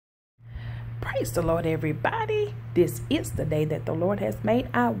Praise the Lord, everybody. This is the day that the Lord has made.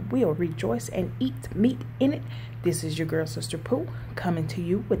 I will rejoice and eat meat in it. This is your girl, Sister Pooh, coming to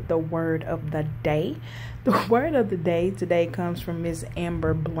you with the word of the day. The word of the day today comes from Miss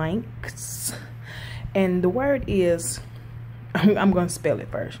Amber Blanks. And the word is, I'm going to spell it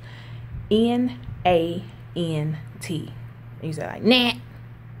first. Nant. And you say like, Nant.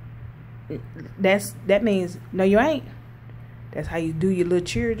 That means, no, you ain't. That's how you do your little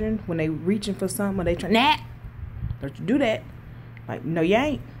children when they reaching for something or they try, Nat, don't you do that. Like, no, you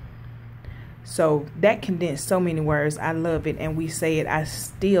ain't. So that condensed so many words. I love it. And we say it. I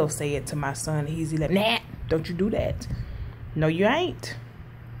still say it to my son. He's 11. Nat, don't you do that. No, you ain't.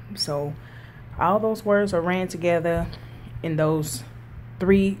 So all those words are ran together in those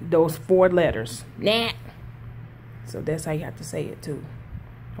four letters. Nat. So that's how you have to say it too.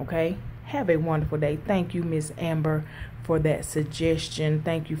 Okay? Have a wonderful day. Thank you, Miss Amber, for that suggestion.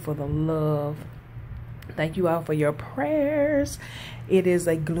 Thank you for the love. Thank you all for your prayers. It is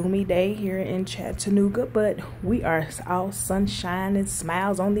a gloomy day here in Chattanooga, but we are all sunshine and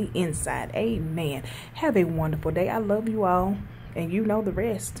smiles on the inside. Amen. Have a wonderful day. I love you all, and you know the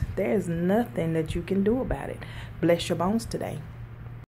rest. There is nothing that you can do about it. Bless your bones today.